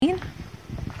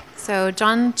So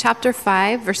John chapter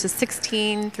 5, verses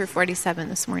 16 through 47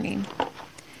 this morning.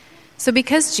 So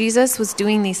because Jesus was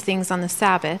doing these things on the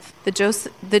Sabbath,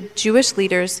 the Jewish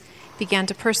leaders began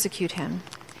to persecute him.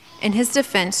 In his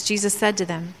defense, Jesus said to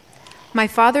them, "My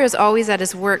Father is always at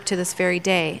his work to this very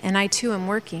day, and I too am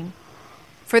working."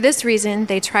 For this reason,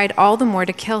 they tried all the more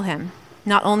to kill him.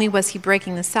 Not only was he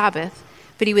breaking the Sabbath,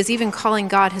 but he was even calling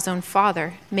God his own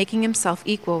Father, making himself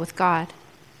equal with God.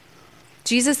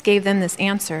 Jesus gave them this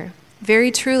answer, "Very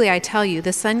truly I tell you,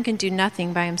 the Son can do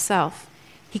nothing by himself.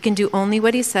 He can do only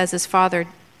what he sees his Father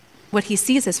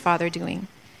doing,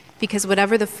 because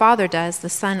whatever the Father does, the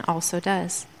Son also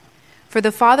does. For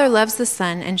the Father loves the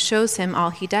Son and shows him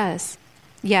all he does.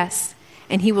 Yes,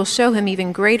 and he will show him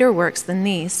even greater works than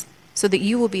these, so that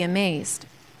you will be amazed.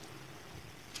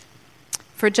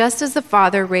 For just as the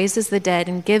Father raises the dead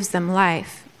and gives them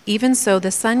life, even so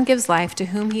the Son gives life to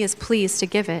whom he is pleased to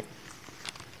give it.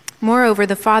 Moreover,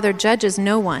 the Father judges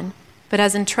no one, but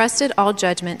has entrusted all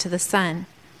judgment to the Son,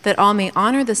 that all may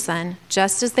honor the Son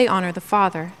just as they honor the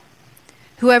Father.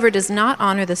 Whoever does not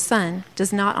honor the Son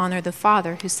does not honor the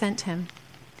Father who sent him.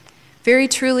 Very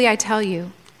truly I tell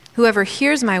you, whoever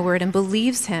hears my word and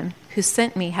believes him who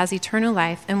sent me has eternal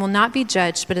life and will not be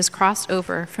judged but is crossed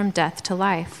over from death to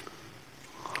life.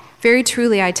 Very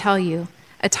truly I tell you,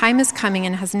 a time is coming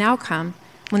and has now come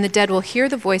when the dead will hear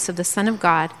the voice of the Son of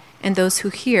God, and those who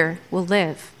hear will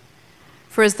live.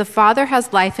 For as the Father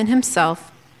has life in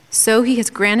himself, so he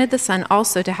has granted the Son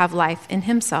also to have life in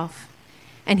himself.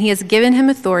 And he has given him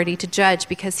authority to judge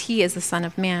because he is the Son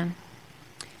of Man.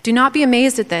 Do not be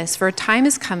amazed at this, for a time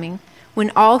is coming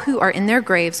when all who are in their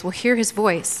graves will hear his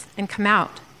voice and come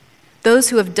out. Those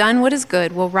who have done what is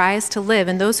good will rise to live,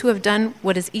 and those who have done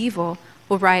what is evil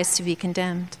will rise to be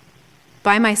condemned.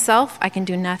 By myself I can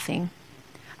do nothing.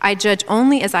 I judge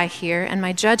only as I hear, and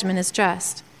my judgment is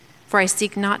just, for I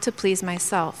seek not to please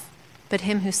myself, but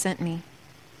him who sent me.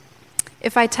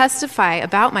 If I testify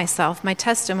about myself, my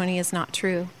testimony is not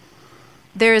true.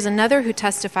 There is another who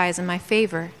testifies in my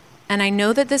favor, and I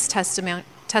know that this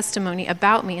testimony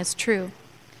about me is true.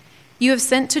 You have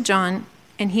sent to John,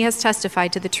 and he has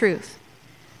testified to the truth.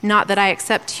 Not that I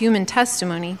accept human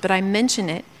testimony, but I mention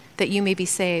it that you may be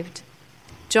saved.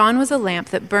 John was a lamp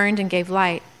that burned and gave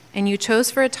light, and you chose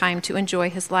for a time to enjoy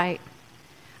his light.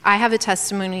 I have a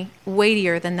testimony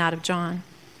weightier than that of John.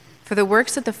 For the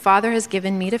works that the Father has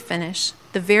given me to finish,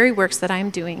 the very works that I am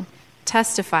doing,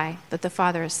 testify that the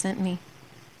Father has sent me.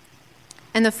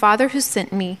 And the Father who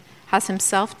sent me has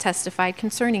himself testified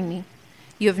concerning me.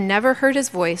 You have never heard his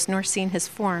voice nor seen his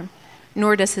form,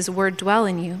 nor does his word dwell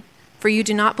in you, for you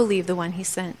do not believe the one he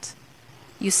sent.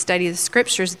 You study the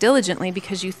scriptures diligently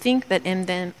because you think that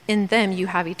in them you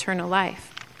have eternal life.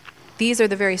 These are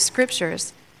the very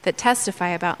scriptures that testify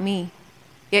about me,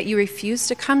 yet you refuse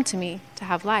to come to me to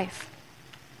have life.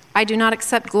 I do not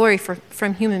accept glory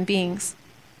from human beings,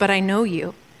 but I know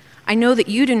you. I know that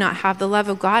you do not have the love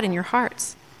of God in your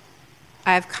hearts.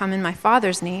 I have come in my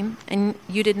Father's name, and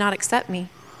you did not accept me.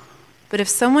 But if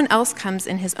someone else comes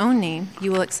in his own name,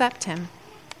 you will accept him.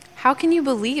 How can you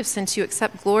believe since you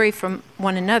accept glory from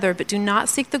one another, but do not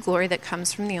seek the glory that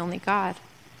comes from the only God?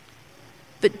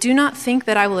 But do not think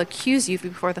that I will accuse you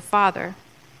before the Father.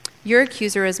 Your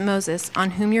accuser is Moses,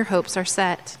 on whom your hopes are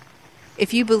set.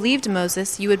 If you believed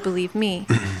Moses, you would believe me,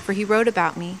 for he wrote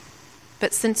about me.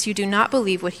 But since you do not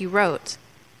believe what he wrote,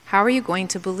 how are you going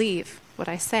to believe what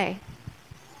I say?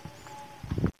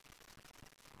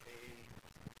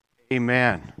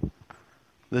 Amen.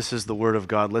 This is the word of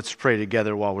God. Let's pray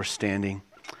together while we're standing.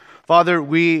 Father,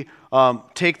 we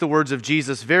take the words of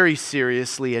Jesus very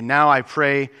seriously, and now I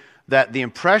pray that the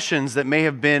impressions that may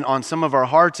have been on some of our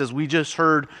hearts as we just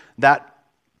heard that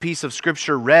piece of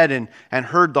scripture read and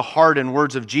heard the heart and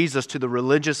words of Jesus to the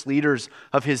religious leaders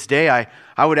of his day,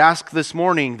 I would ask this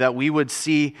morning that we would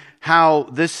see how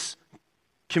this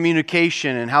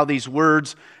communication and how these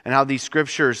words and how these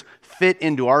scriptures fit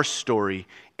into our story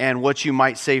and what you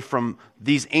might say from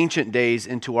these ancient days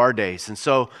into our days. And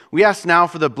so we ask now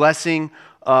for the blessing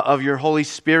of your Holy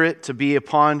Spirit to be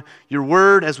upon your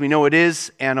word as we know it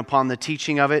is, and upon the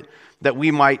teaching of it, that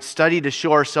we might study to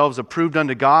show ourselves approved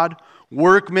unto God,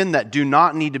 workmen that do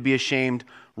not need to be ashamed,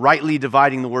 rightly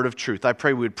dividing the word of truth. I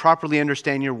pray we would properly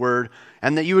understand your word,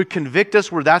 and that you would convict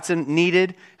us where that's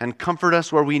needed, and comfort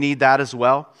us where we need that as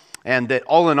well, and that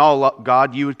all in all,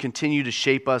 God, you would continue to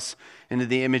shape us into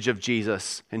the image of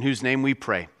Jesus, in whose name we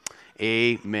pray.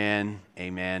 Amen,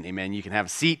 amen, amen. You can have a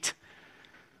seat.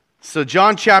 So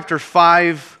John chapter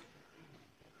 5, I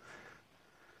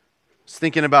was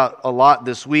thinking about a lot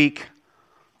this week.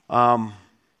 One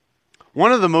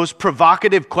of the most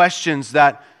provocative questions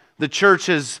that the church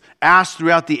has asked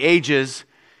throughout the ages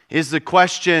is the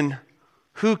question,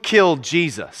 who killed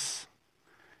Jesus?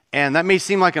 And that may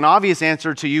seem like an obvious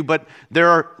answer to you, but there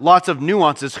are lots of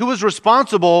nuances. Who was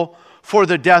responsible for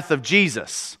the death of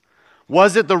Jesus?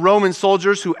 Was it the Roman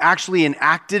soldiers who actually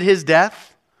enacted his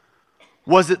death?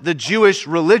 Was it the Jewish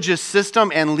religious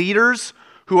system and leaders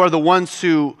who are the ones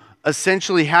who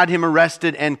essentially had him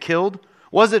arrested and killed?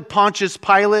 Was it Pontius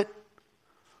Pilate?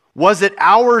 Was it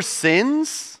our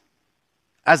sins?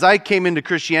 As I came into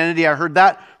Christianity, I heard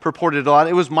that purported a lot.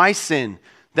 It was my sin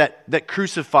that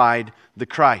crucified the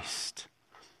Christ.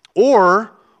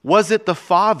 Or was it the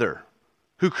Father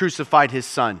who crucified his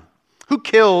Son? Who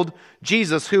killed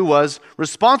Jesus, who was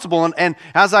responsible? And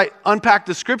as I unpack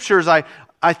the scriptures,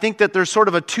 I think that there's sort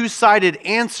of a two-sided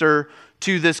answer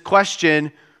to this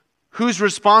question, who's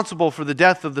responsible for the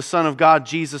death of the Son of God,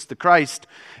 Jesus the Christ?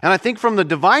 And I think from the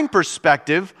divine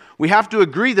perspective, we have to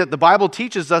agree that the Bible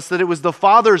teaches us that it was the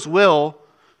Father's will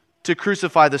to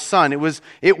crucify the Son. It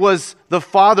was the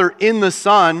Father in the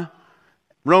Son.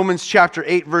 Romans chapter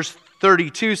 8, verse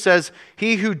 32 says,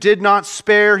 "He who did not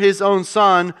spare his own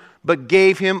Son, but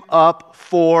gave him up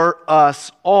for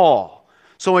us all."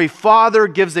 So a father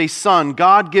gives a son.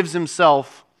 God gives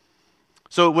himself.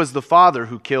 So it was the Father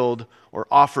who killed or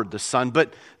offered the Son.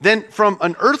 But then from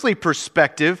an earthly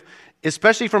perspective,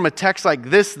 especially from a text like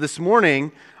this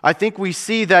morning, I think we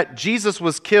see that Jesus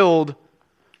was killed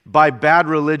by bad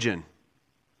religion.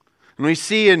 And we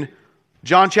see in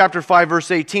John chapter 5,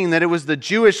 verse 18, that it was the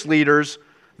Jewish leaders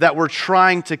that were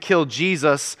trying to kill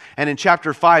Jesus. And in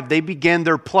chapter 5, they began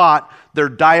their plot, their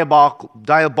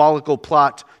diabolical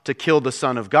plot to kill the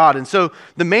Son of God. And so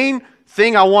the main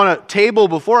thing I want to table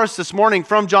before us this morning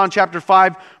from John chapter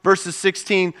 5, verses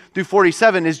 16 through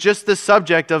 47 is just the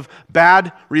subject of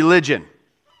bad religion.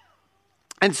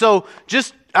 And so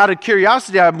just out of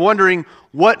curiosity, I'm wondering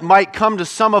what might come to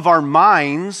some of our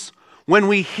minds when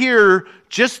we hear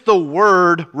just the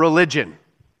word religion.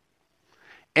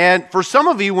 And for some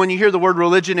of you, when you hear the word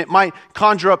religion, it might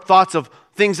conjure up thoughts of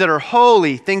things that are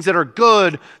holy, things that are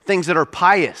good, things that are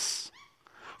pious.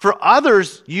 For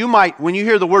others, you might, when you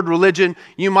hear the word religion,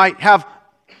 you might have,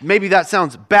 maybe that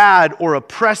sounds bad or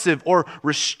oppressive or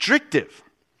restrictive.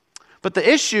 But the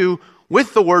issue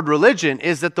with the word religion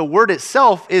is that the word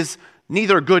itself is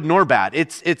neither good nor bad.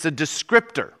 It's a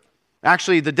descriptor.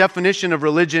 Actually, the definition of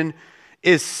religion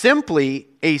is simply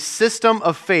a system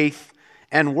of faith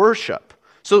and worship.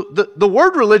 So the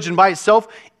word religion by itself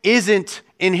isn't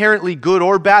inherently good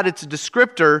or bad. It's a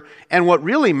descriptor. And what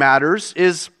really matters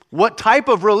is what type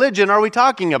of religion are we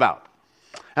talking about?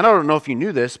 And I don't know if you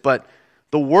knew this, but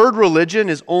the word religion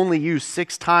is only used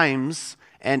 6 times,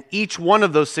 and each one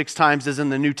of those 6 times is in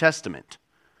the New Testament.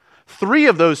 3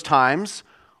 of those times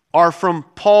are from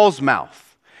Paul's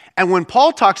mouth. And when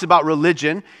Paul talks about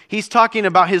religion, he's talking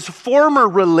about his former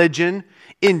religion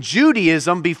in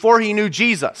Judaism before he knew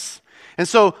Jesus. And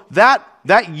so that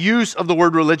use of the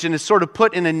word religion is sort of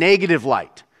put in a negative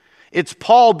light. It's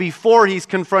Paul before he's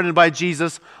confronted by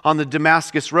Jesus on the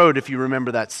Damascus Road, if you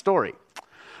remember that story.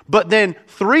 But then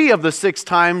 3 of the 6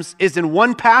 times is in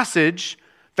one passage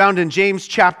found in James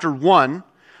chapter 1.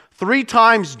 3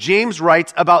 times James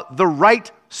writes about the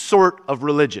right sort of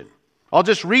religion. I'll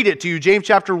just read it to you. James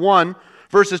chapter 1,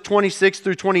 verses 26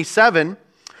 through 27.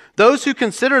 Those who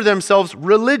consider themselves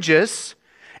religious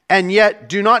and yet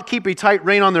do not keep a tight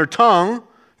rein on their tongue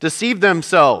deceive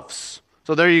themselves.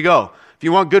 So there you go. If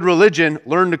you want good religion,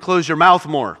 learn to close your mouth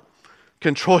more.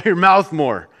 Control your mouth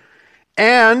more.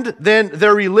 And then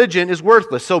their religion is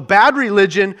worthless. So bad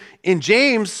religion in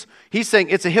James, he's saying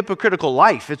it's a hypocritical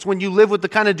life. It's when you live with the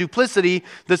kind of duplicity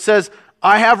that says,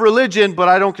 I have religion, but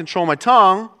I don't control my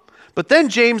tongue. But then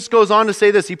James goes on to say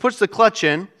this. He puts the clutch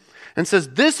in and says,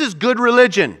 this is good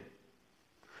religion.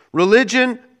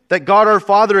 Religion that God our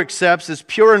Father accepts as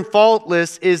pure and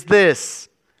faultless is this.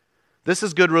 This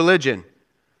is good religion.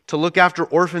 To look after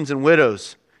orphans and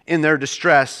widows in their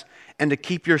distress and to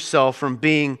keep yourself from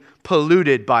being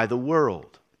polluted by the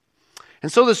world.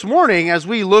 And so this morning, as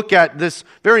we look at this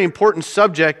very important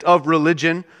subject of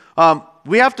religion,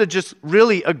 we have to just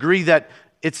really agree that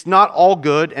it's not all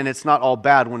good and it's not all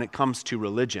bad when it comes to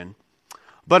religion.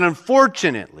 But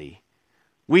unfortunately,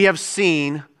 we have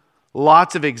seen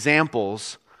lots of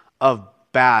examples of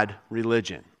bad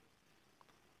religion.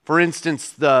 For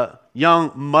instance, the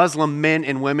young Muslim men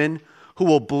and women who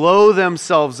will blow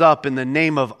themselves up in the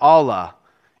name of Allah,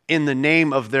 in the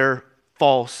name of their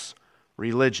false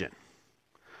religion.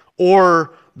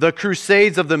 Or the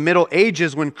Crusades of the Middle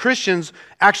Ages, when Christians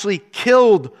actually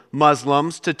killed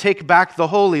Muslims to take back the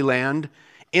Holy Land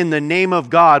in the name of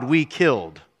God we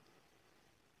killed.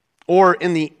 or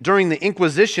during the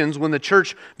Inquisitions when the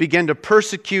church began to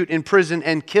persecute, imprison,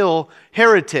 and kill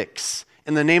heretics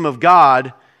in the name of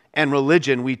God and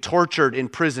religion. We tortured,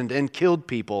 imprisoned, and killed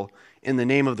people in the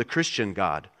name of the Christian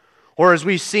God. Or as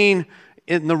we've seen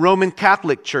in the Roman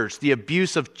Catholic Church, the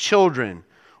abuse of children.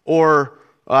 Or,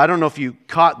 I don't know if you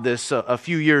caught this, a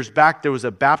few years back there was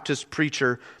a Baptist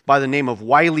preacher by the name of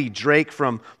Wiley Drake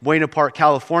from Buena Park,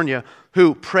 California,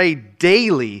 who prayed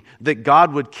daily that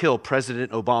God would kill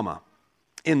President Obama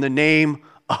in the name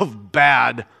of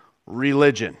bad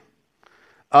religion.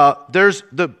 There's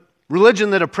the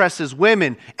religion that oppresses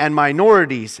women and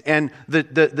minorities and the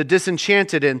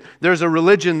disenchanted, and there's a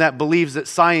religion that believes that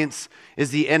science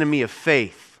is the enemy of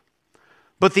faith.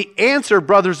 But the answer,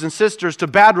 brothers and sisters, to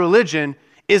bad religion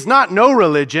is not no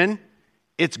religion,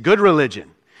 it's good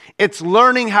religion. It's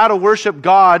learning how to worship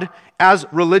God, as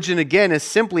religion, again, is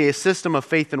simply a system of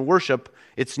faith and worship.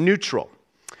 It's neutral.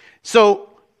 So,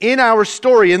 in our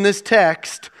story, in this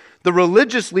text, the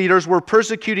religious leaders were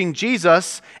persecuting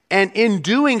Jesus, and in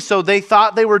doing so, they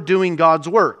thought they were doing God's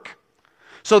work.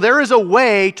 So there is a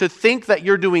way to think that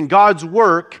you're doing God's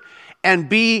work and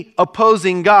be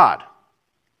opposing God.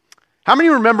 How many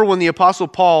remember when the Apostle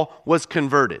Paul was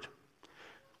converted?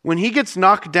 When he gets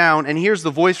knocked down and hears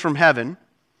the voice from heaven,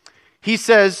 he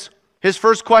says, his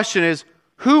first question is,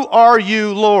 "Who are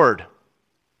you, Lord?"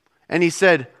 And he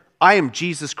said, "I am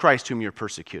Jesus Christ whom you're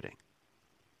persecuting."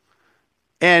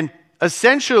 And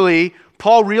essentially,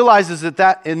 Paul realizes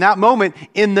that in that moment,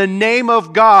 in the name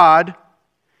of God,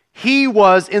 he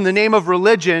was, in the name of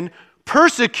religion,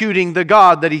 persecuting the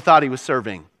God that he thought he was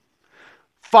serving,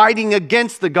 fighting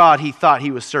against the God he thought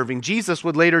he was serving. Jesus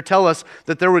would later tell us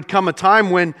that there would come a time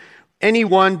when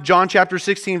anyone, John chapter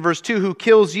 16, verse 2, who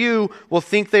kills you will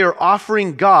think they are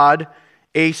offering God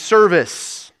a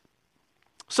service.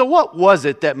 So what was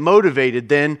it that motivated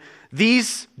then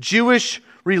these Jewish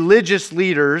religious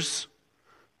leaders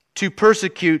to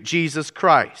persecute Jesus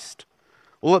Christ?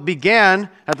 Well, it began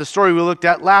at the story we looked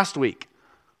at last week.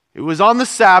 It was on the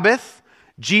Sabbath.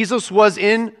 Jesus was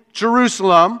in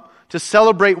Jerusalem to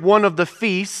celebrate one of the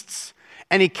feasts,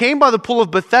 and he came by the pool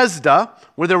of Bethesda,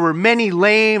 where there were many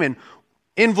lame and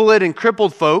invalid and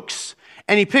crippled folks,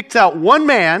 and he picked out one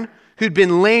man who'd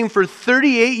been lame for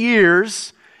 38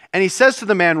 years, and he says to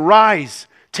the man, "Rise,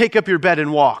 take up your bed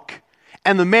and walk."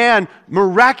 And the man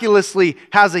miraculously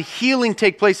has a healing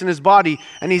take place in his body,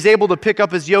 and he's able to pick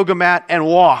up his yoga mat and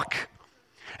walk.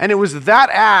 And it was that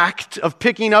act of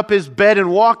picking up his bed and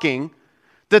walking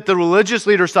that the religious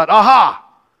leaders thought, aha,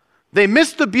 they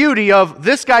missed the beauty of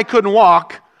this guy couldn't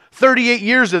walk, 38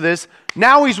 years of this,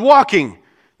 now he's walking.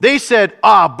 They said,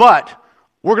 but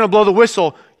we're going to blow the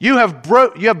whistle. You have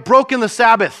broken the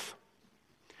Sabbath.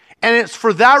 And it's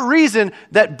for that reason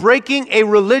that breaking a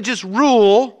religious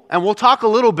rule, and we'll talk a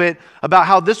little bit about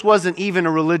how this wasn't even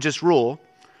a religious rule,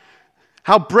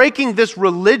 how breaking this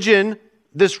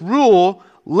rule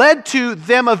led to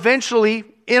them eventually,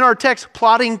 in our text,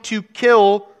 plotting to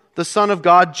kill the Son of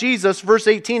God, Jesus. Verse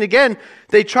 18, again,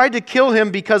 they tried to kill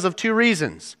him because of two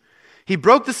reasons. He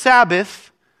broke the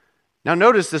Sabbath. Now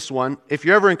notice this one. If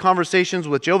you're ever in conversations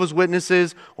with Jehovah's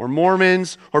Witnesses or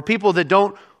Mormons or people that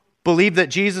don't believe that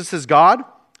Jesus is God,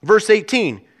 verse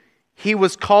 18, he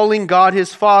was calling God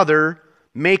his Father,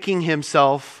 making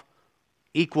himself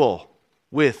equal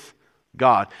with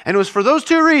God. And it was for those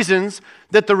two reasons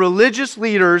that the religious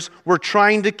leaders were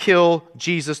trying to kill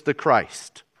Jesus the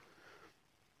Christ.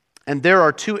 And there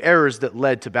are two errors that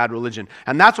led to bad religion.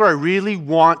 And that's where I really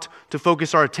want to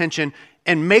focus our attention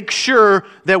and make sure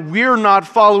that we're not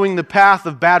following the path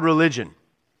of bad religion.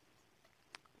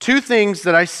 Two things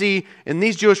that I see in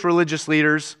these Jewish religious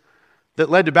leaders that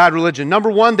led to bad religion.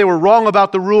 Number one, they were wrong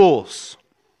about the rules.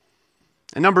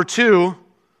 And number two,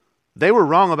 they were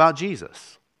wrong about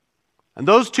Jesus. And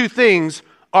those two things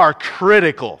are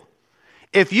critical.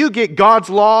 If you get God's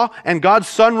law and God's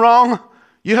Son wrong,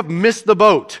 you have missed the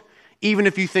boat, even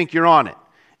if you think you're on it.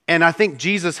 And I think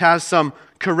Jesus has some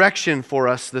correction for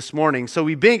us this morning. So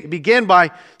we begin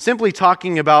by simply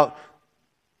talking about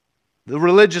the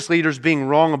religious leaders being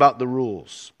wrong about the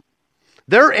rules.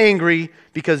 They're angry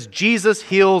because Jesus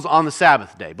heals on the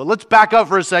Sabbath day. But let's back up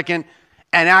for a second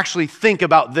and actually think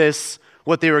about this,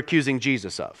 what they were accusing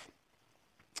Jesus of.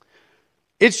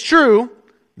 It's true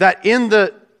that in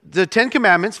the Ten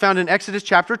Commandments found in Exodus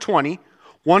chapter 20,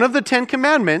 one of the Ten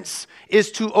Commandments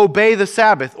is to obey the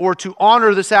Sabbath or to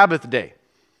honor the Sabbath day.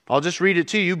 I'll just read it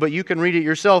to you, but you can read it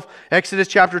yourself. Exodus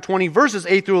chapter 20, verses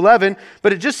 8 through 11.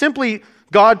 But it just simply,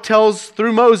 God tells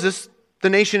through Moses, the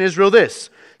nation Israel this: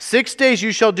 6 days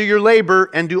you shall do your labor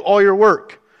and do all your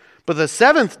work. But the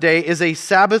seventh day is a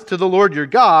Sabbath to the Lord your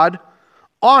God.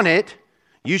 On it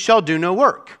you shall do no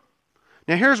work.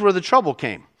 Now here's where the trouble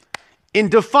came. In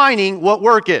defining what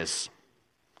work is.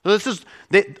 So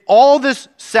all this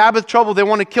Sabbath trouble they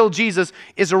want to kill Jesus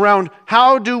is around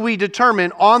how do we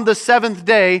determine on the seventh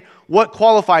day what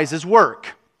qualifies as work.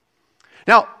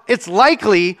 Now, it's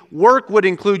likely work would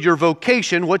include your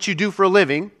vocation, what you do for a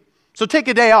living. So take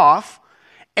a day off,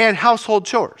 and household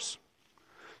chores.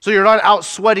 So you're not out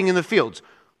sweating in the fields.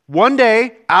 One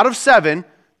day out of 7,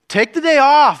 take the day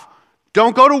off.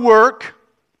 Don't go to work.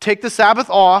 Take the Sabbath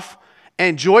off.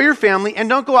 Enjoy your family, and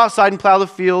don't go outside and plow the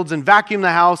fields and vacuum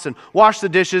the house and wash the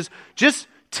dishes. Just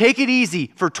take it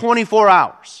easy for 24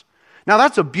 hours. Now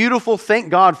that's a beautiful, thank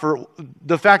God for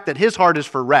the fact that his heart is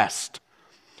for rest.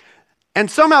 And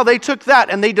somehow they took that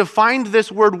and they defined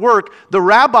this word work. The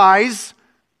rabbis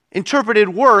interpreted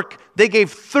work. They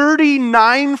gave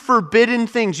 39 forbidden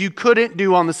things you couldn't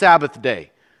do on the Sabbath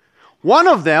day. One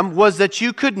of them was that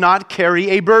you could not carry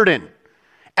a burden.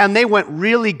 And they went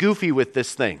really goofy with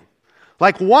this thing.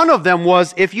 Like one of them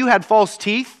was if you had false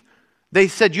teeth, they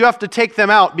said you have to take them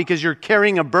out because you're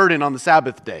carrying a burden on the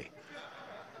Sabbath day.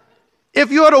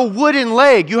 If you had a wooden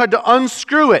leg, you had to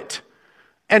unscrew it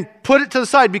and put it to the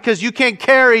side because you can't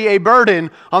carry a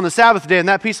burden on the Sabbath day, and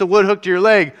that piece of wood hooked to your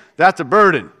leg, that's a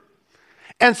burden.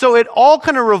 And so it all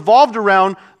kind of revolved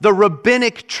around the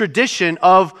rabbinic tradition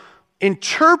of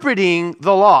interpreting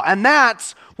the law, and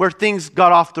that's where things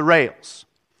got off the rails.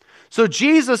 So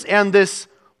Jesus and this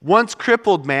once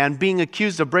crippled man being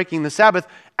accused of breaking the Sabbath,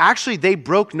 actually they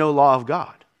broke no law of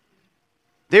God.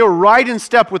 They were right in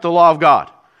step with the law of God.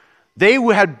 They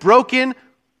had broken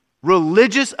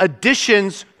religious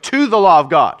additions to the law of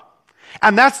God.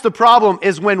 And that's the problem,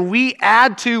 is when we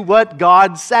add to what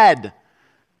God said.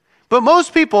 But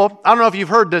most people, I don't know if you've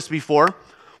heard this before,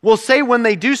 will say when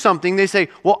they do something, they say,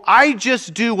 well, I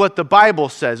just do what the Bible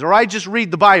says, or I just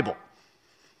read the Bible.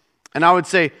 And I would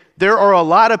say, there are a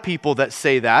lot of people that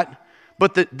say that,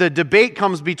 but the debate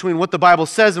comes between what the Bible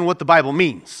says and what the Bible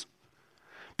means.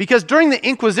 Because during the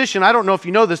Inquisition, I don't know if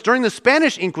you know this, during the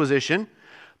Spanish Inquisition,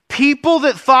 people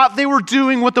that thought they were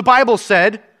doing what the Bible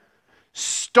said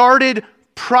started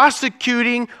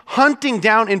prosecuting, hunting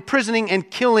down, imprisoning, and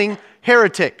killing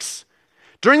heretics.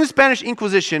 During the Spanish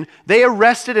Inquisition, they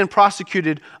arrested and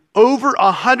prosecuted over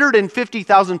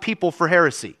 150,000 people for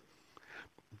heresy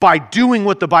by doing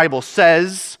what the Bible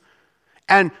says.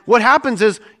 And what happens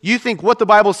is you think what the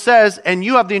Bible says and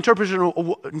you have the interpretation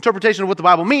of what the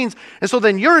Bible means. And so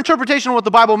then your interpretation of what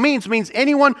the Bible means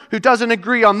anyone who doesn't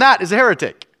agree on that is a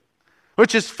heretic.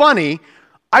 Which is funny.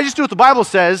 I just do what the Bible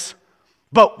says,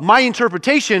 but my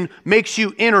interpretation makes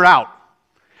you in or out.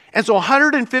 And so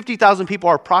 150,000 people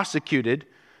are prosecuted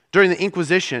during the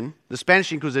Inquisition, the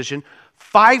Spanish Inquisition.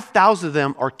 5,000 of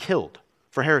them are killed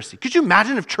for heresy. Could you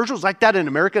imagine if church was like that in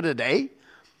America today?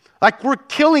 Like we're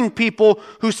killing people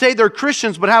who say they're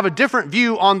Christians but have a different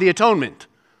view on the atonement.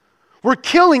 We're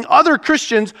killing other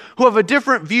Christians who have a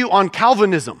different view on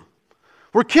Calvinism.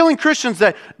 We're killing Christians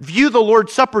that view the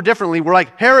Lord's Supper differently. We're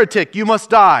like, heretic, you must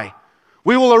die.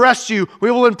 We will arrest you.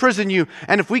 We will imprison you.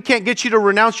 And if we can't get you to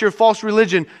renounce your false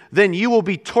religion, then you will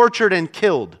be tortured and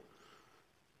killed.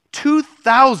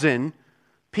 2,000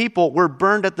 people were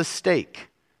burned at the stake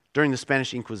during the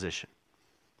Spanish Inquisition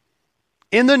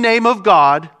in the name of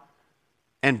God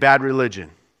and bad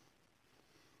religion.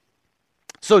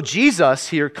 So Jesus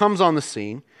here comes on the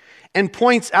scene and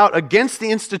points out against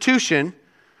the institution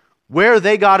where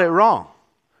they got it wrong.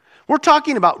 We're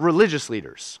talking about religious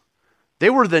leaders. They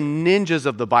were the ninjas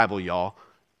of the Bible, y'all.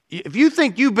 If you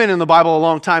think you've been in the Bible a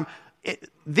long time,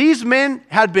 these men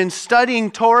had been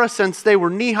studying Torah since they were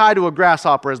knee-high to a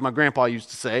grasshopper, as my grandpa used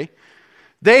to say.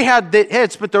 They had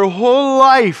spent their whole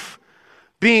life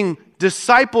being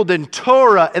discipled in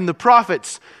Torah and the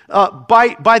prophets.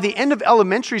 By the end of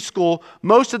elementary school,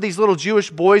 most of these little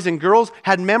Jewish boys and girls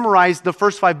had memorized the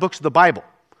first 5 books of the Bible.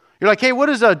 You're like, hey, what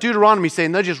does Deuteronomy say?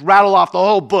 And they just rattle off the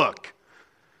whole book.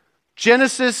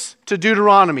 Genesis to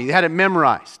Deuteronomy. They had it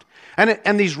memorized.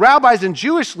 And these rabbis and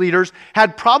Jewish leaders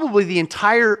had probably the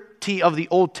entirety of the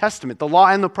Old Testament, the law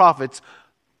and the prophets,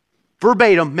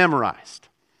 verbatim memorized.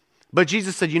 But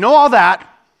Jesus said, you know all that,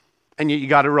 and yet you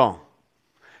got it wrong.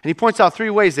 And he points out 3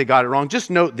 ways they got it wrong.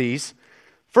 Just note these.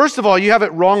 First of all, you have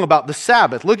it wrong about the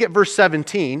Sabbath. Look at verse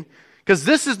 17, because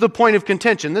this is the point of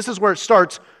contention. This is where it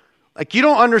starts. Like, you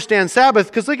don't understand Sabbath,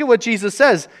 because look at what Jesus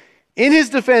says. In his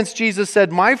defense, Jesus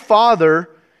said, my Father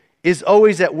is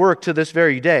always at work to this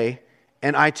very day,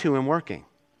 and I too am working.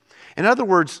 In other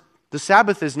words, the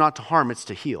Sabbath is not to harm, it's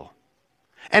to heal.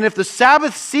 And if the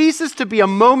Sabbath ceases to be a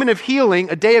moment of healing,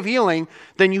 a day of healing,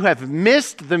 then you have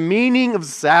missed the meaning of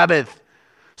Sabbath.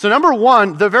 So number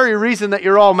one, the very reason that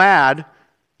you're all mad,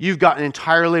 you've gotten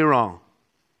entirely wrong.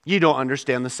 You don't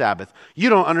understand the Sabbath.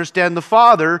 You don't understand the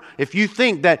Father if you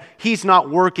think that he's not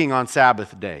working on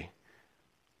Sabbath day.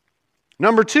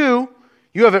 Number two,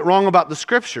 you have it wrong about the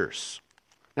Scriptures.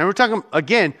 Now we're talking,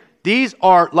 again, these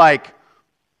are like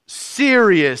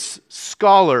serious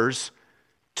scholars.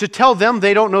 To tell them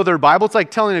they don't know their Bible, it's like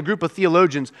telling a group of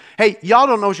theologians, hey, y'all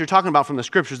don't know what you're talking about from the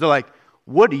Scriptures. They're like,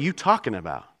 what are you talking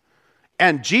about?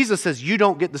 And Jesus says, you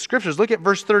don't get the Scriptures. Look at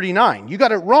verse 39. You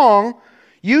got it wrong.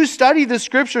 You study the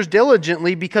Scriptures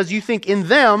diligently because you think in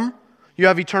them you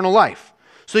have eternal life.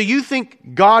 So you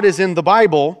think God is in the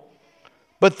Bible,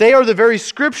 but they are the very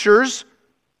Scriptures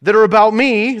that are about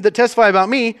me, that testify about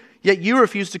me, yet you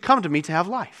refuse to come to me to have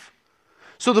life.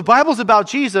 So the Bible's about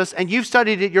Jesus, and you've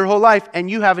studied it your whole life, and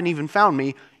you haven't even found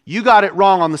me. You got it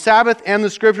wrong on the Sabbath and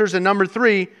the Scriptures. And number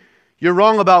three, you're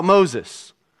wrong about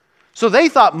Moses. So they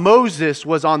thought Moses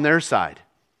was on their side.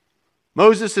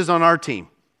 Moses is on our team.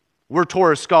 We're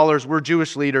Torah scholars. We're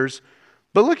Jewish leaders.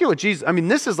 But look at what Jesus,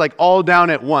 this is like all down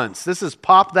at once. This is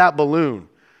pop that balloon.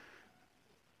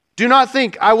 Do not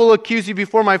think I will accuse you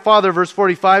before my Father, verse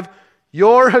 45.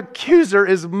 Your accuser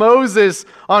is Moses,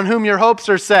 on whom your hopes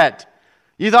are set.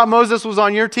 You thought Moses was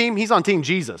on your team? He's on team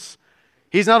Jesus.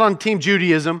 He's not on team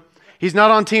Judaism. He's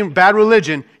not on team bad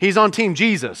religion. He's on team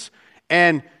Jesus.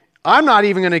 And I'm not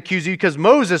even going to accuse you because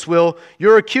Moses will.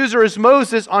 Your accuser is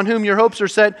Moses, on whom your hopes are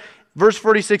set. Verse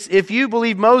 46, if you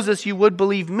believe Moses, you would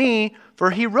believe me, for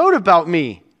he wrote about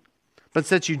me. But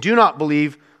since you do not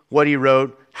believe what he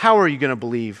wrote, how are you going to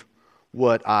believe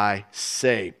what I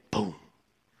say? Boom.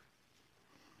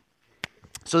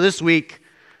 So this week,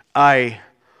 I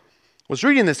was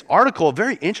reading this article, a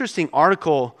very interesting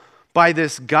article by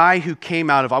this guy who came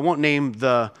out of, I won't name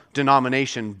the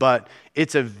denomination, but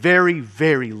it's a very,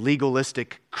 very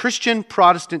legalistic Christian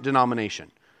Protestant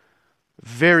denomination.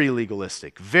 Very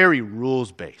legalistic, very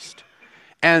rules-based.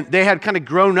 And they had kind of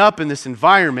grown up in this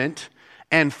environment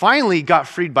and finally got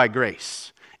freed by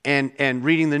grace and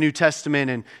reading the New Testament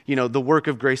and, the work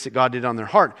of grace that God did on their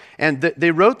heart. And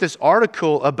they wrote this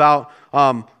article about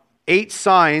 8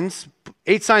 signs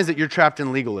that you're trapped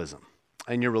in legalism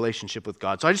in your relationship with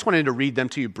God. So I just wanted to read them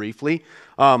to you briefly.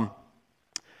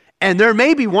 And there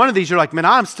may be one of these you're like, man,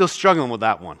 I'm still struggling with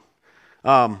that one.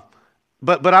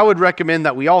 But I would recommend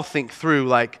that we all think through,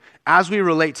 like, as we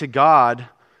relate to God,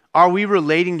 are we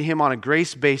relating to him on a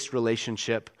grace-based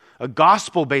relationship, a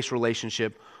gospel-based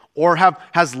relationship, or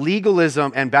has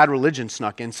legalism and bad religion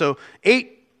snuck in? So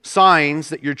 8 signs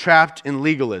that you're trapped in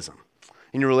legalism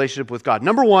in your relationship with God.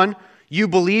 Number 1, you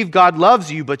believe God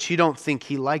loves you, but you don't think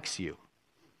he likes you.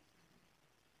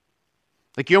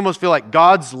 Like you almost feel like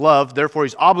God's loved, therefore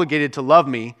he's obligated to love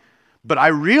me, but I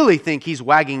really think he's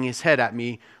wagging his head at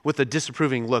me with a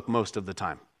disapproving look most of the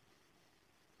time.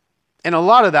 And a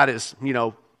lot of that is,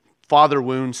 father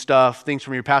wound stuff, things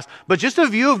from your past, but just a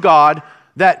view of God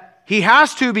that he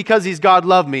has to because he's God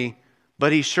loved me,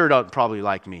 but he sure doesn't probably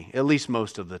like me, at least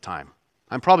most of the time.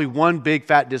 I'm probably one big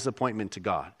fat disappointment to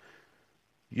God.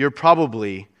 You're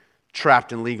probably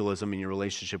trapped in legalism in your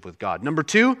relationship with God. Number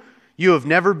 2, you have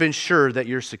never been sure that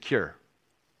you're secure.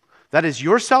 That is,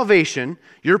 your salvation,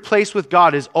 your place with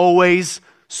God is always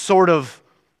sort of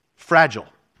fragile.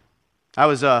 I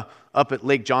was up at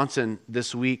Lake Johnson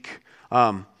this week,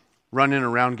 running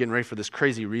around getting ready for this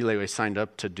crazy relay I signed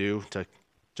up to do to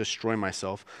destroy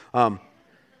myself.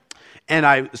 And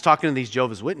I was talking to these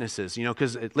Jehovah's Witnesses,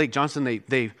 because at Lake Johnson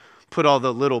they put all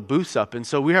the little booths up. And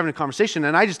so we were having a conversation,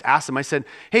 and I just asked them, I said,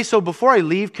 hey, so before I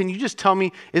leave, can you just tell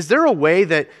me, is there a way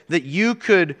that you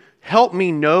could help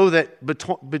me know that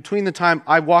between the time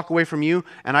I walk away from you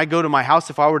and I go to my house,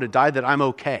 if I were to die, that I'm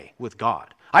okay with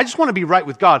God? I just want to be right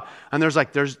with God. And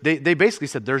they basically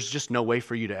said, there's just no way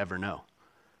for you to ever know.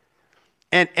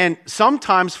 And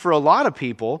sometimes for a lot of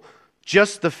people,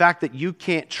 just the fact that you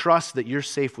can't trust that you're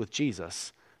safe with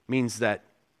Jesus means that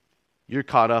you're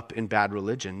caught up in bad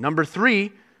religion. Number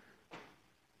 3,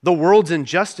 the world's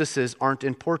injustices aren't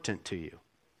important to you.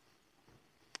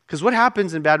 Because what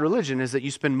happens in bad religion is that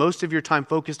you spend most of your time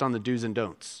focused on the do's and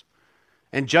don'ts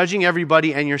and judging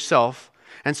everybody and yourself.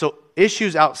 And so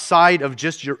issues outside of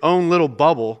just your own little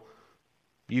bubble,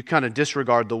 you kind of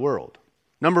disregard the world.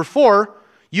 Number 4,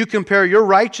 you compare your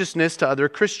righteousness to other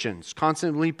Christians,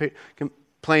 constantly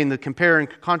playing the compare and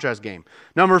contrast game.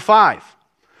 Number 5,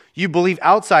 you believe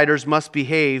outsiders must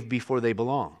behave before they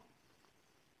belong.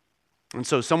 And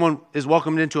so someone is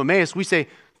welcomed into Emmaus, we say,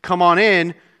 come on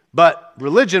in, but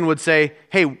religion would say,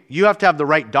 hey, you have to have the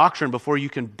right doctrine before you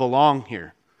can belong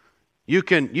here. You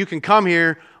can come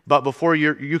here, but before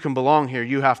you can belong here,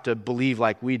 you have to believe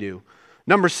like we do.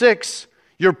 Number 6,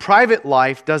 Your private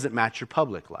life doesn't match your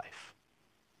public life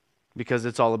because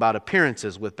it's all about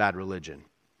appearances with bad religion.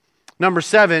 Number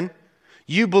 7,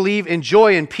 you believe in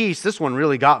joy and peace. This one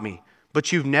really got me,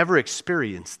 but you've never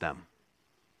experienced them.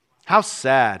 How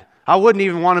sad. I wouldn't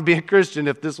even want to be a Christian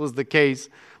if this was the case,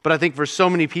 but I think for so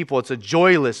many people it's a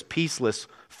joyless, peaceless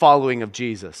following of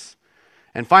Jesus.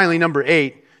 And finally, number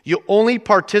 8, you only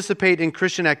participate in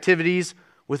Christian activities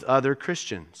with other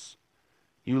Christians.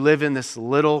 You live in this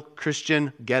little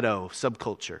Christian ghetto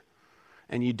subculture,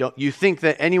 and you think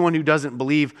that anyone who doesn't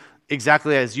believe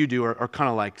exactly as you do are kind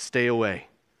of like, stay away.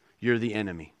 You're the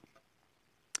enemy.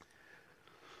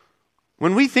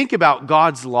 When we think about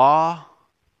God's law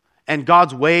and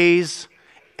God's ways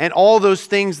and all those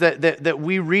things that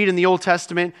we read in the Old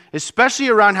Testament, especially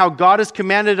around how God has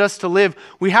commanded us to live,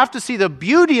 we have to see the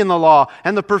beauty in the law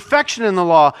and the perfection in the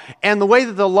law and the way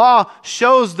that the law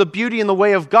shows the beauty in the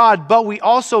way of God, but we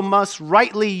also must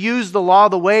rightly use the law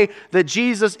the way that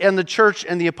Jesus and the church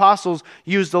and the apostles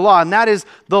used the law. And that is,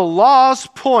 the law's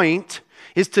point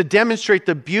is to demonstrate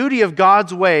the beauty of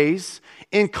God's ways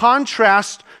in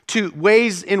contrast to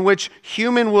ways in which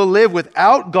human will live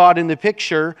without God in the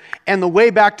picture, and the way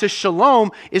back to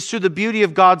shalom is through the beauty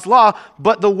of God's law,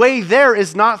 but the way there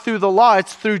is not through the law,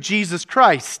 it's through Jesus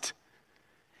Christ.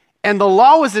 And the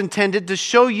law was intended to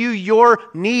show you your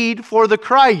need for the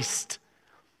Christ.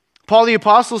 Paul the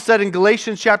Apostle said in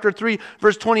Galatians chapter 3,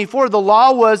 verse 24, the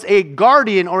law was a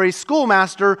guardian or a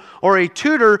schoolmaster or a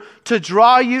tutor to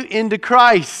draw you into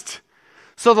Christ.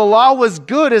 So the law was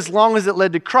good as long as it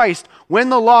led to Christ. When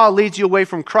the law leads you away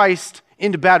from Christ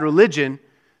into bad religion,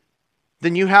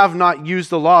 then you have not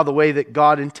used the law the way that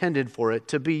God intended for it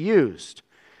to be used.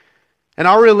 And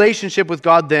our relationship with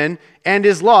God then and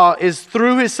His law is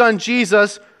through His Son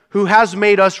Jesus, who has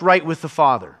made us right with the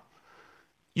Father.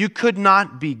 You could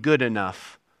not be good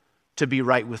enough to be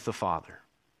right with the Father.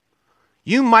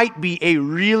 You might be a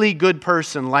really good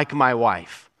person like my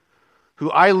wife,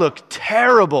 who I look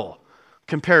terrible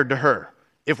compared to her,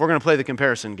 if we're going to play the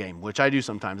comparison game, which I do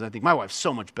sometimes. I think my wife's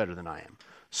so much better than I am,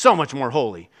 so much more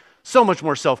holy, so much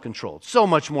more self-controlled, so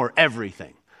much more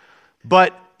everything.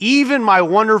 But even my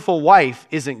wonderful wife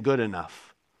isn't good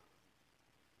enough.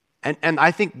 And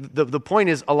I think the point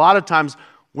is, a lot of times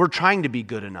we're trying to be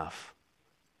good enough.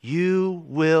 You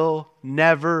will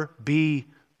never be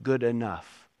good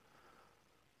enough.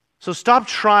 So stop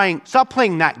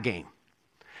playing that game,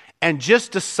 and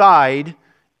just decide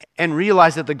and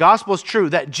realize that the gospel is true,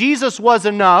 that Jesus was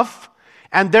enough,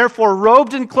 and therefore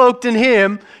robed and cloaked in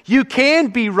Him, you can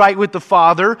be right with the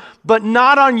Father, but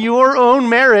not on your own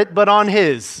merit, but on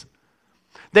His.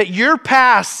 That your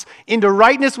pass into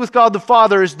rightness with God the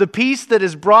Father is the peace that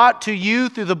is brought to you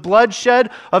through the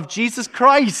bloodshed of Jesus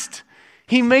Christ.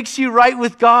 He makes you right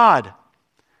with God.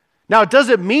 Now, it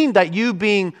doesn't mean that you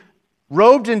being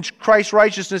robed in Christ's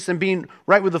righteousness and being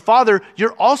right with the Father,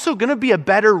 you're also going to be a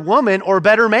better woman or a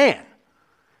better man.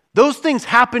 Those things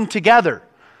happen together.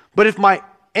 But if my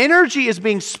energy is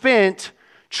being spent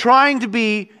trying to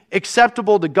be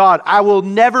acceptable to God, I will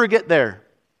never get there.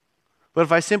 But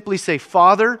if I simply say,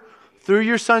 Father, through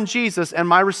your Son Jesus and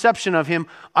my reception of Him,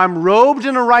 I'm robed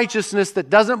in a righteousness that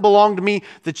doesn't belong to me,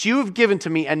 that you have given to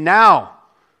me, and now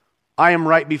I am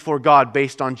right before God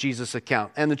based on Jesus'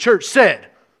 account. And the church said,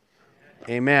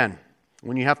 Amen.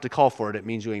 When you have to call for it, it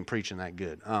means you ain't preaching that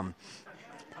good. I'm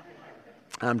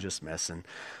just messing.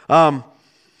 So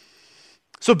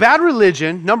bad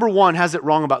religion, number 1, has it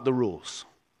wrong about the rules.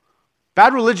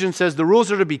 Bad religion says the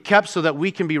rules are to be kept so that we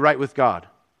can be right with God.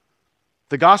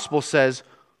 The gospel says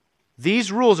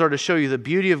these rules are to show you the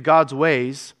beauty of God's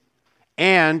ways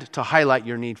and to highlight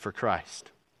your need for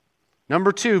Christ.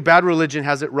 Number 2, bad religion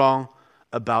has it wrong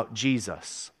about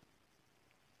Jesus.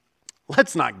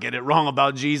 Let's not get it wrong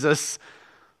about Jesus.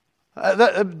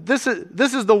 This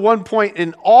is the one point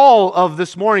in all of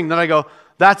this morning that I go,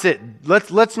 that's it.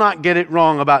 Let's not get it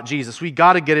wrong about Jesus. We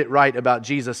got to get it right about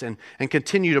Jesus and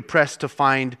continue to press to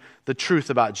find the truth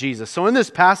about Jesus. So in this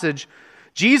passage,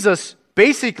 Jesus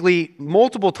basically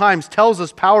multiple times tells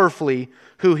us powerfully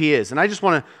who He is. And I just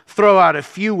want to throw out a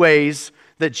few ways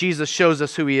that Jesus shows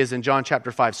us who He is in John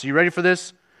chapter 5. So you ready for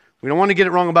this? We don't want to get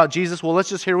it wrong about Jesus. Well, let's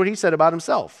just hear what He said about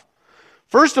Himself.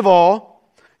 First of all,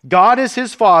 God is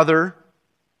His Father,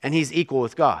 and He's equal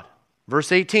with God. Verse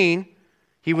 18,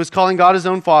 He was calling God His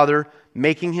own Father,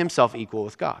 making Himself equal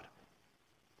with God.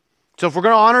 So if we're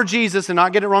going to honor Jesus and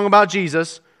not get it wrong about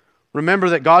Jesus, remember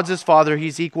that God's His Father,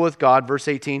 He's equal with God, verse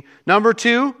 18. Number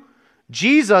 2,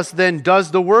 Jesus then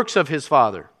does the works of His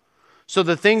Father. So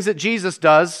the things that Jesus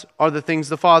does are the things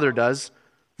the Father does.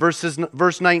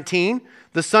 Verse 19,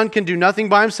 the Son can do nothing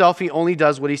by Himself, He only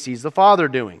does what He sees the Father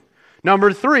doing.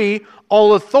 Number 3,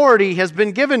 all authority has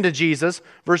been given to Jesus,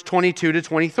 verse 22 to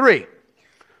 23.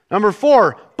 Number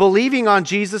 4, believing on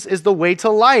Jesus is the way to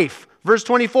life. Verse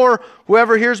 24,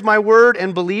 whoever hears my word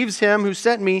and believes him who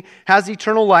sent me has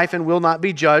eternal life and will not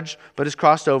be judged, but is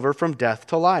crossed over from death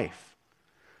to life.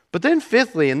 But then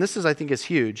fifthly, and this is I think is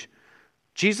huge,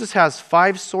 Jesus has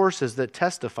 5 sources that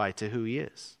testify to who he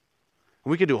is.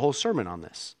 And we could do a whole sermon on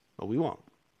this, but we won't.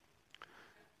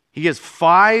 He gives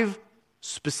 5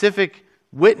 specific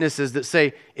witnesses that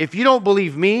say, if you don't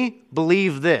believe me,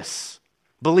 believe this.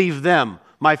 Believe them.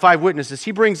 My 5 witnesses.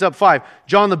 He brings up 5.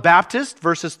 John the Baptist,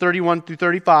 verses 31 through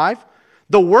 35.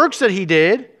 The works that he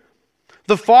did,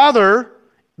 the Father,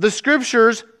 the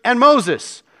Scriptures, and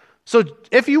Moses. So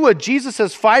if you would, Jesus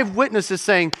has 5 witnesses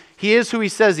saying, he is who he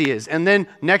says he is. And then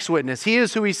next witness, he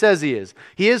is who he says he is.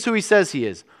 He is who he says he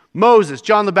is. Moses,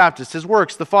 John the Baptist, his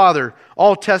works, the Father,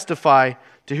 all testify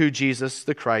to who Jesus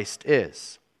the Christ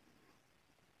is.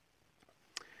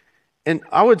 And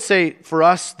I would say for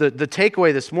us, the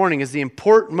takeaway this morning is the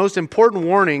most important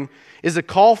warning is a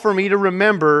call for me to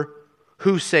remember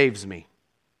who saves me.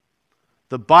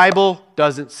 The Bible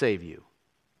doesn't save you.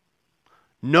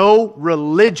 No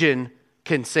religion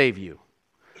can save you.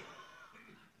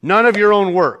 None of your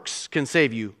own works can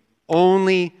save you.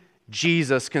 Only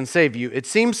Jesus can save you. It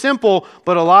seems simple,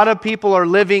 but a lot of people are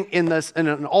living in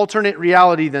an alternate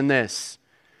reality than this.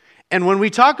 And when we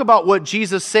talk about what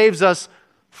Jesus saves us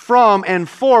from and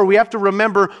for, we have to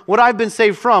remember what I've been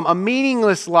saved from: a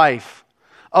meaningless life,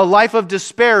 a life of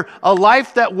despair, a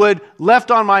life that would,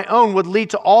 left on my own, would lead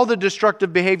to all the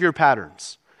destructive behavior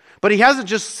patterns. But he hasn't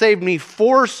just saved me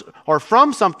for or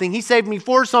from something, he saved me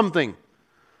for something.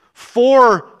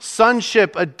 For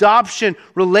sonship, adoption,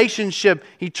 relationship,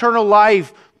 eternal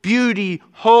life, beauty,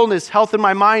 wholeness, health in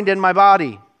my mind and my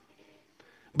body.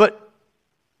 But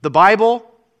the Bible,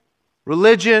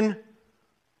 religion,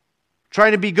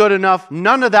 trying to be good enough,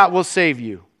 none of that will save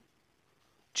you.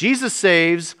 Jesus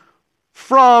saves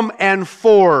from and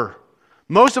for.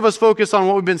 Most of us focus on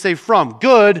what we've been saved from.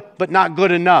 Good, but not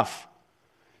good enough.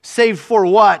 Saved for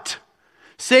what?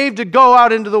 Saved to go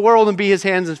out into the world and be his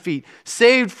hands and feet.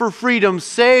 Saved for freedom.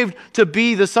 Saved to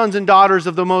be the sons and daughters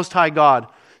of the Most High God.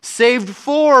 Saved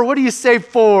for, what are you saved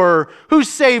for? Who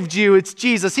saved you? It's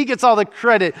Jesus. He gets all the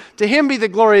credit. To him be the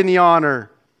glory and the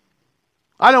honor.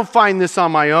 I don't find this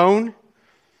on my own.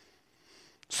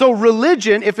 So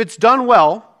religion, if it's done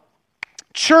well,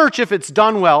 church, if it's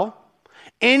done well,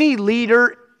 any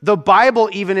leader, the Bible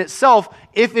even itself,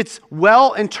 if it's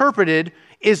well interpreted,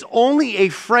 is only a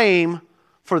frame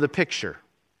for the picture.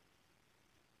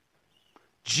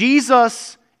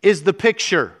 Jesus is the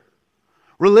picture.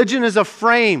 Religion is a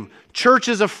frame. Church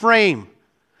is a frame.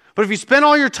 But if you spend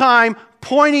all your time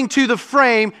pointing to the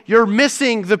frame, you're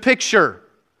missing the picture.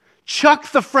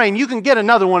 Chuck the frame. You can get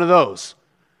another one of those.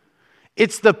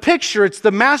 It's the picture, it's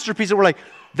the masterpiece that we're like,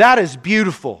 that is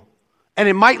beautiful. And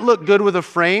it might look good with a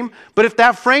frame, but if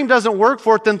that frame doesn't work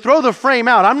for it, then throw the frame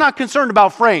out. I'm not concerned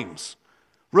about frames.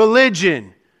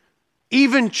 Religion,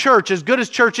 even church, as good as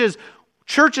church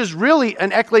is really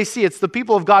an ecclesia. It's the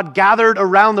people of God gathered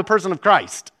around the person of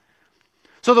Christ.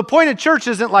 So the point of church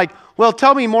isn't like, well,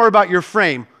 tell me more about your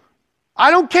frame.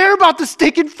 I don't care about the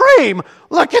stinking frame.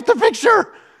 Look at the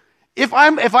picture. If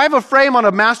I have a frame on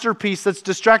a masterpiece that's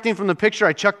distracting from the picture,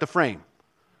 I chuck the frame.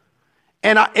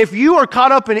 And if you are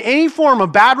caught up in any form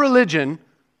of bad religion,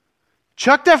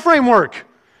 chuck that framework.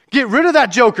 Get rid of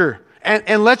that joker.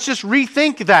 And let's just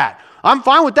rethink that. I'm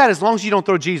fine with that as long as you don't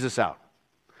throw Jesus out.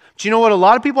 But you know what a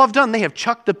lot of people have done? They have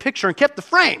chucked the picture and kept the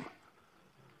frame.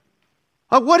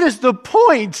 What is the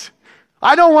point?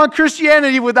 I don't want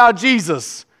Christianity without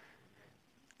Jesus.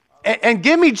 And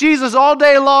give me Jesus all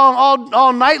day long,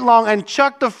 all night long, and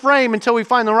chuck the frame until we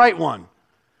find the right one.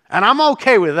 And I'm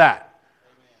okay with that.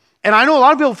 And I know a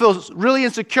lot of people feel really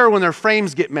insecure when their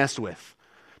frames get messed with.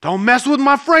 Don't mess with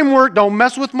my framework. Don't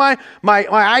mess with my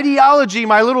ideology,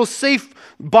 my little safe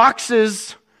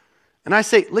boxes. And I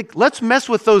say, let's mess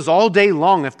with those all day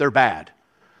long if they're bad.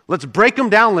 Let's break them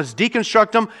down. Let's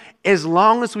deconstruct them as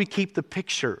long as we keep the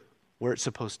picture where it's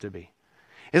supposed to be.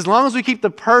 As long as we keep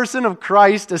the person of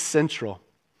Christ as central.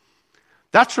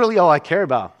 That's really all I care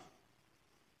about.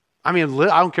 I mean,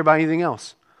 I don't care about anything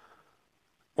else.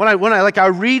 When I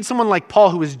read someone like Paul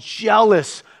who was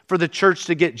jealous for the church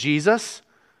to get Jesus,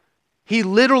 he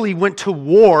literally went to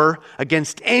war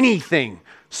against anything.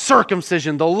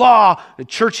 Circumcision, the law, the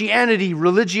churchianity,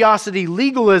 religiosity,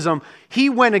 legalism. He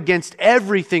went against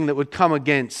everything that would come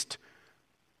against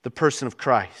the person of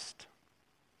Christ.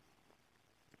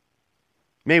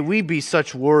 May we be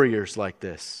such warriors like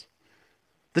this.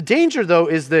 The danger, though,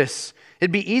 is this,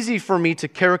 It'd be easy for me to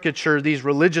caricature these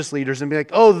religious leaders and be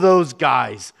like, oh, those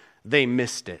guys, they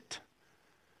missed it.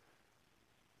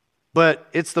 But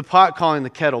it's the pot calling the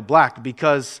kettle black,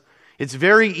 because it's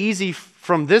very easy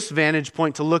from this vantage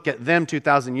point to look at them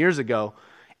 2,000 years ago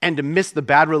and to miss the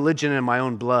bad religion in my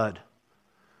own blood.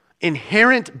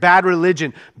 Inherent bad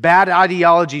religion, bad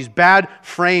ideologies, bad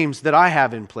frames that I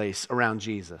have in place around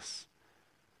Jesus.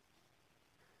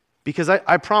 Because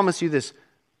I promise you this,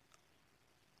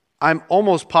 I'm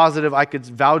almost positive I could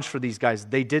vouch for these guys.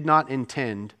 They did not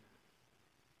intend,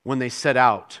 when they set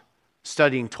out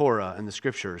studying Torah and the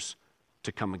Scriptures,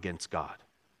 to come against God.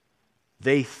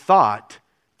 They thought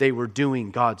they were doing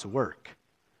God's work,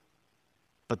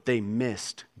 but they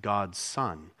missed God's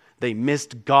Son. They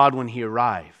missed God when He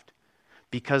arrived,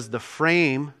 because the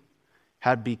frame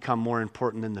had become more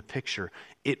important than the picture.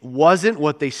 It wasn't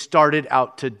what they started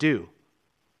out to do.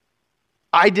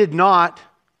 I did not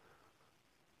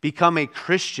become a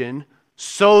Christian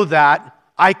so that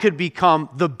I could become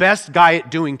the best guy at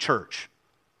doing church.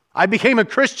 I became a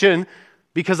Christian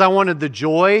because I wanted the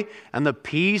joy and the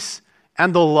peace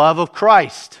and the love of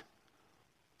Christ.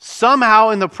 Somehow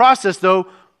in the process, though,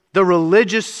 the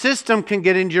religious system can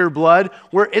get into your blood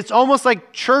where it's almost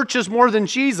like church is more than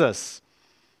Jesus.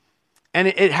 And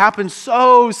it happens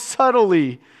so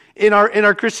subtly in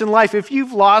our Christian life. If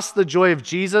you've lost the joy of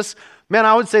Jesus, man,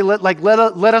 I would say let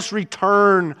us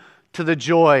return to the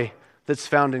joy that's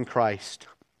found in Christ.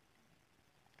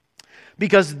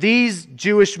 Because these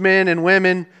Jewish men and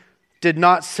women did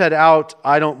not set out,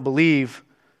 I don't believe,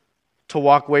 to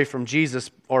walk away from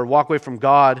Jesus or walk away from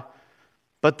God,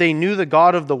 but they knew the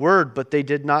God of the Word, but they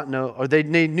did not know, or they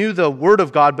knew the Word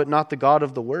of God, but not the God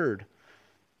of the Word.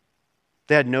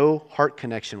 They had no heart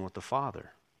connection with the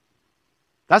Father.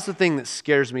 That's the thing that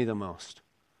scares me the most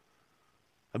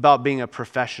about being a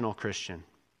professional Christian,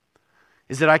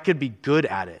 is that I could be good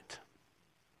at it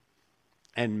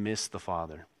and miss the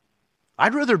Father.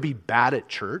 I'd rather be bad at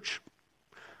church,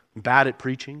 bad at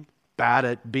preaching, bad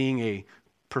at being a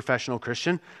professional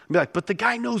Christian, and be like, but the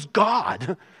guy knows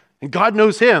God, and God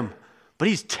knows him, but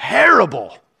he's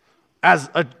terrible as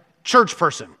a church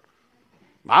person.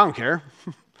 I don't care.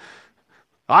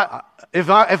 If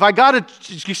I got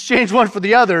to exchange one for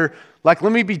the other, like,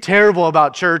 let me be terrible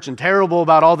about church and terrible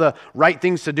about all the right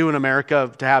things to do in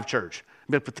America to have church.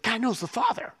 But the guy knows the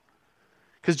Father.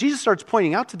 Because Jesus starts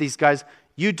pointing out to these guys,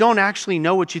 you don't actually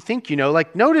know what you think you know.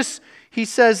 Like, notice he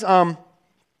says,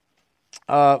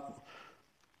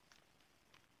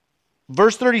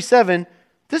 verse 37,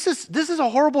 this is a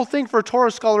horrible thing for a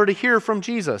Torah scholar to hear from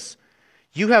Jesus.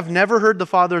 You have never heard the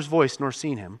Father's voice nor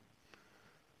seen him.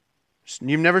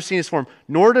 You've never seen his form,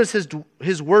 nor does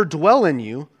his word dwell in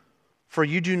you, for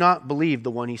you do not believe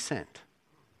the one he sent.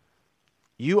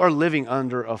 You are living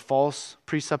under a false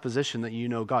presupposition that you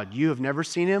know God. You have never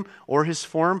seen him or his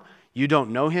form. You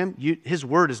don't know him. His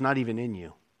word is not even in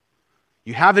you.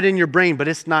 You have it in your brain, but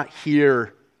it's not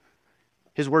here.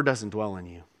 His word doesn't dwell in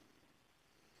you.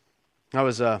 I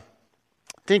was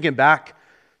thinking back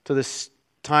to this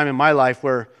time in my life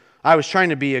where I was trying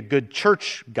to be a good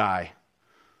church guy.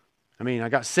 I mean, I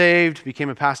got saved, became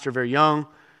a pastor very young,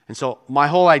 and so my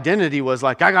whole identity was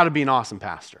like, I got to be an awesome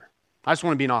pastor. I just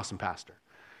want to be an awesome pastor.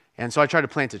 And so I tried to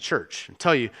plant a church. And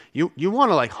tell you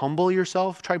want to like humble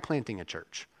yourself, try planting a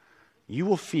church. You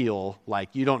will feel like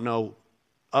you don't know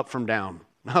up from down,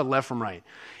 left from right.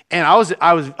 And I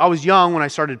was young when I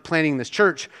started planting this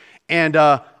church, and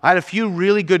I had a few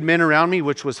really good men around me,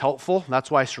 which was helpful.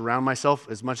 That's why I surround myself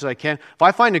as much as I can. If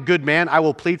I find a good man, I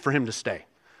will plead for him to stay.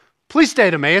 Please stay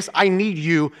at Emmaus. I need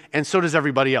you, and so does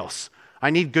everybody else. I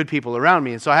need good people around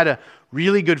me. And so I had a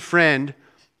really good friend,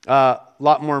 a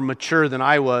lot more mature than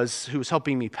I was, who was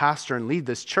helping me pastor and lead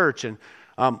this church. And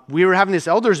we were having this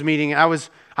elders meeting, and I was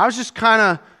just kind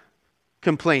of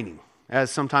complaining,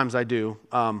 as sometimes I do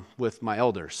with my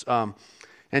elders,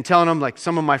 and telling them like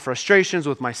some of my frustrations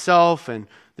with myself and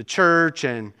the church,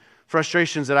 and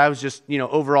frustrations that I was just,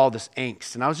 overall this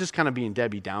angst. And I was just kind of being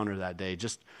Debbie Downer that day,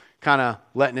 just kind of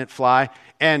letting it fly.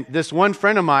 And this one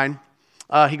friend of mine,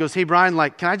 he goes, hey, Brian,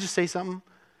 like, can I just say something?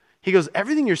 He goes,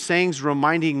 everything you're saying is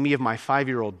reminding me of my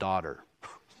 5-year-old daughter.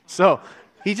 So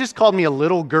he just called me a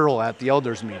little girl at the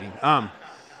elders meeting. And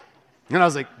I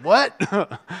was like, what?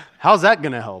 How's that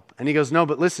going to help? And he goes, no,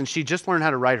 but listen, she just learned how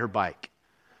to ride her bike.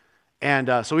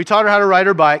 And so we taught her how to ride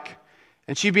her bike,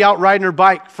 and she'd be out riding her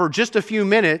bike for just a few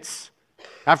minutes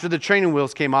after the training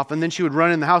wheels came off, and then she would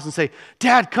run in the house and say,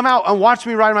 Dad, come out and watch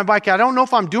me ride my bike. I don't know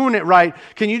if I'm doing it right.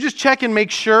 Can you just check and make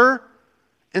sure?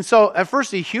 And so at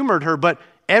first he humored her, but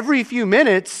every few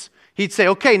minutes he'd say,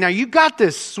 okay, now you got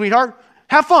this, sweetheart.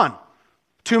 Have fun.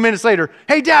 2 minutes later,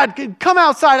 hey, Dad, come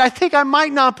outside. I think I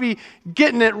might not be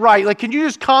getting it right. Like, can you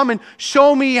just come and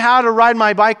show me how to ride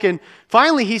my bike? And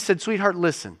finally, he said, sweetheart,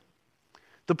 listen.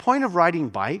 The point of riding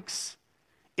bikes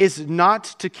is not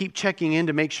to keep checking in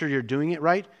to make sure you're doing it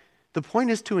right. The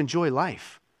point is to enjoy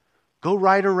life. Go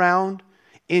ride around.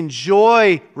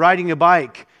 Enjoy riding a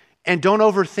bike. And don't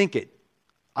overthink it.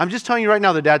 I'm just telling you right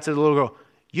now, the dad said to the little girl,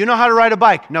 you know how to ride a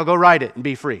bike. Now go ride it and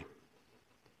be free.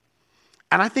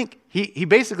 And I think he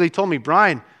basically told me,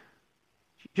 Brian,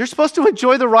 you're supposed to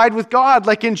enjoy the ride with God.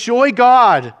 Like, enjoy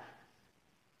God.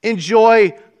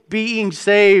 Enjoy being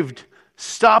saved.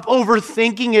 Stop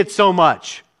overthinking it so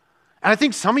much. And I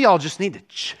think some of y'all just need to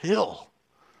chill.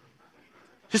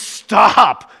 Just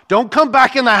stop. Don't come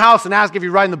back in the house and ask if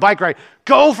you're riding the bike ride.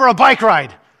 Go for a bike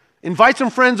ride. Invite some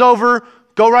friends over.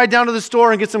 Go ride down to the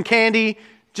store and get some candy.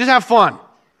 Just have fun.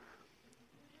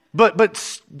 But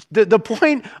the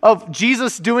point of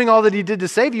Jesus doing all that he did to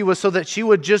save you was so that she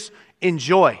would just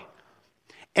enjoy.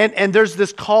 And there's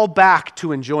this call back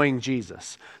to enjoying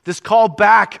Jesus. This call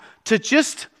back to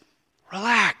just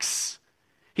relax.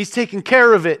 He's taking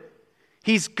care of it.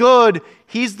 He's good.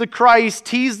 He's the Christ.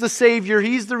 He's the Savior.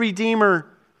 He's the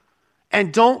Redeemer.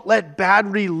 And don't let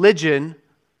bad religion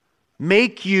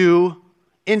make you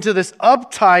into this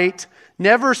uptight,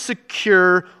 never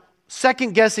secure,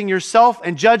 second-guessing yourself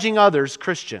and judging others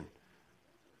Christian.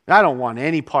 I don't want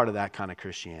any part of that kind of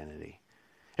Christianity.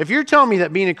 If you're telling me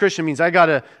that being a Christian means I got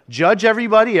to judge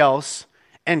everybody else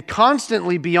and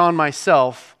constantly be on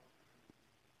myself,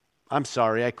 I'm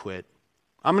sorry, I quit.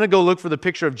 I'm going to go look for the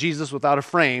picture of Jesus without a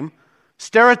frame,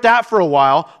 stare at that for a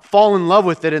while, fall in love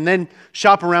with it, and then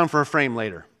shop around for a frame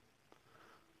later.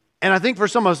 And I think for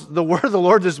some of us, the word of the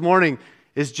Lord this morning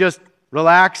is just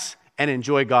relax and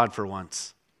enjoy God for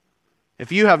once.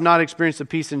 If you have not experienced the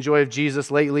peace and joy of Jesus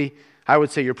lately, I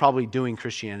would say you're probably doing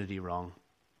Christianity wrong.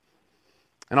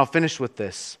 And I'll finish with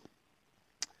this.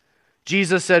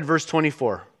 Jesus said, verse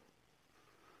 24,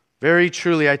 very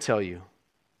truly I tell you,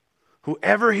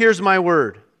 whoever hears my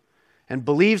word and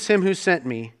believes him who sent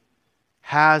me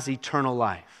has eternal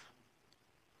life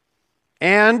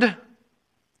and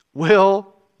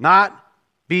will not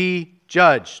be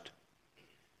judged.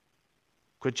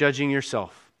 Quit judging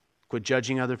yourself. Quit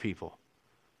judging other people.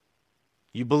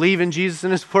 You believe in Jesus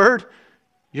and his word,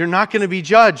 you're not going to be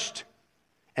judged.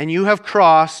 And you have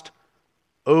crossed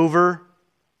over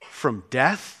from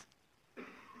death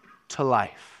to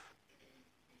life.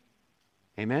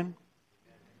 Amen?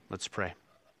 Let's pray.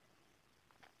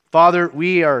 Father,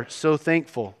 we are so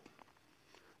thankful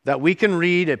that we can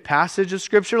read a passage of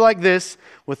Scripture like this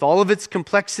with all of its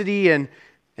complexity and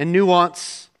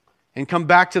nuance and come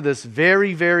back to this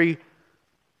very, very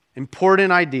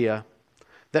important idea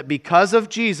that because of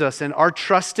Jesus and our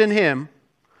trust in him,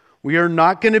 we are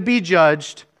not going to be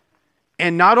judged.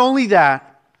 And not only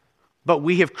that, but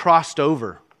we have crossed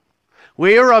over.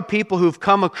 We are a people who've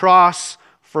come across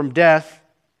from death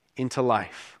into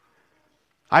life.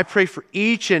 I pray for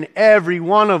each and every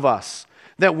one of us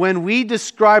that when we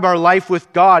describe our life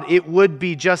with God, it would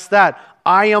be just that.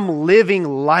 I am living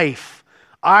life.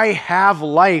 I have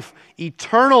life,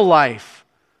 eternal life,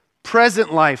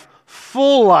 present life,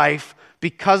 full life,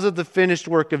 because of the finished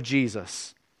work of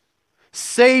Jesus.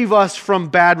 Save us from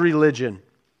bad religion.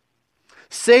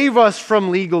 Save us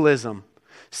from legalism.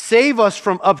 Save us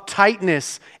from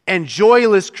uptightness and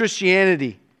joyless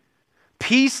Christianity,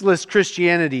 peaceless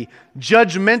Christianity,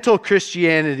 judgmental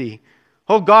Christianity.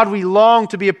 Oh God, we long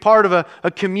to be a part of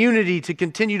a community, to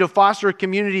continue to foster a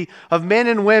community of men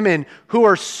and women who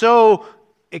are so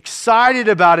excited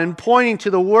about and pointing to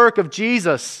the work of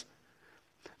Jesus,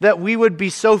 that we would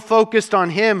be so focused on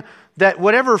him that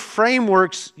whatever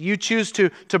frameworks you choose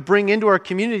to bring into our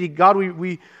community, God,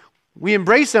 we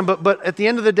embrace them, but at the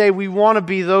end of the day, we want to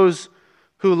be those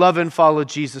who love and follow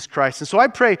Jesus Christ. And so I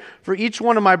pray for each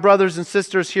one of my brothers and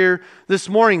sisters here this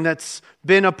morning that's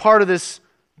been a part of this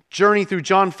journey through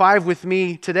John 5 with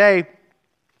me today,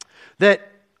 that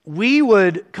we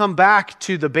would come back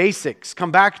to the basics,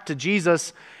 come back to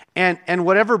Jesus and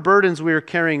whatever burdens we are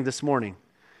carrying this morning,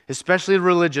 especially the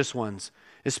religious ones,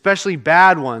 especially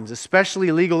bad ones,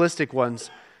 especially legalistic ones,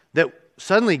 that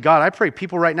suddenly, God, I pray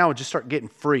people right now would just start getting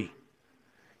free,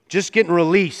 just getting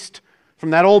released from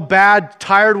that old bad,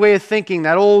 tired way of thinking,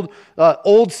 that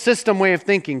old system way of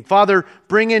thinking. Father,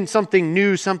 bring in something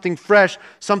new, something fresh,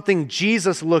 something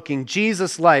Jesus-looking,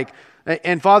 Jesus-like.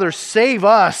 And Father, save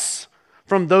us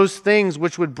from those things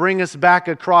which would bring us back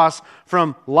across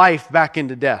from life back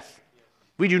into death.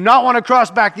 We do not want to cross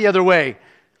back the other way.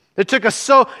 It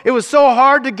was so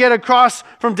hard to get across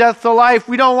from death to life.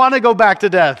 We don't want to go back to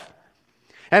death.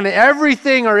 And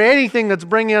everything or anything that's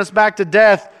bringing us back to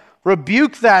death,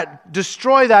 rebuke that,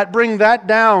 destroy that, bring that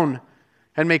down,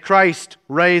 and may Christ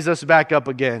raise us back up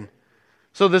again.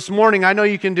 So this morning, I know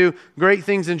you can do great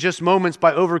things in just moments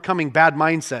by overcoming bad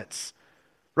mindsets.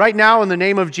 Right now, in the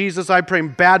name of Jesus, I pray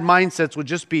bad mindsets would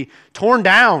just be torn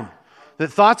down.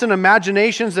 That thoughts and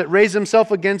imaginations that raise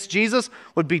themselves against Jesus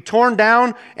would be torn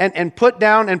down and put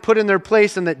in their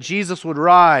place, and that Jesus would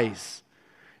rise.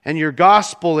 And your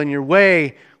gospel and your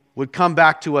way would come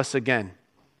back to us again.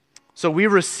 So we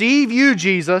receive you,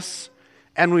 Jesus,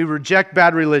 and we reject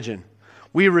bad religion.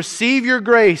 We receive your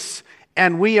grace,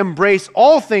 and we embrace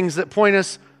all things that point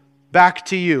us back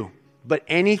to you. But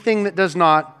anything that does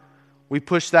not, we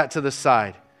push that to the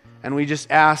side. And we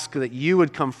just ask that you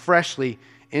would come freshly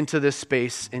into this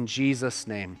space in Jesus'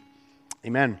 name.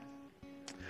 Amen.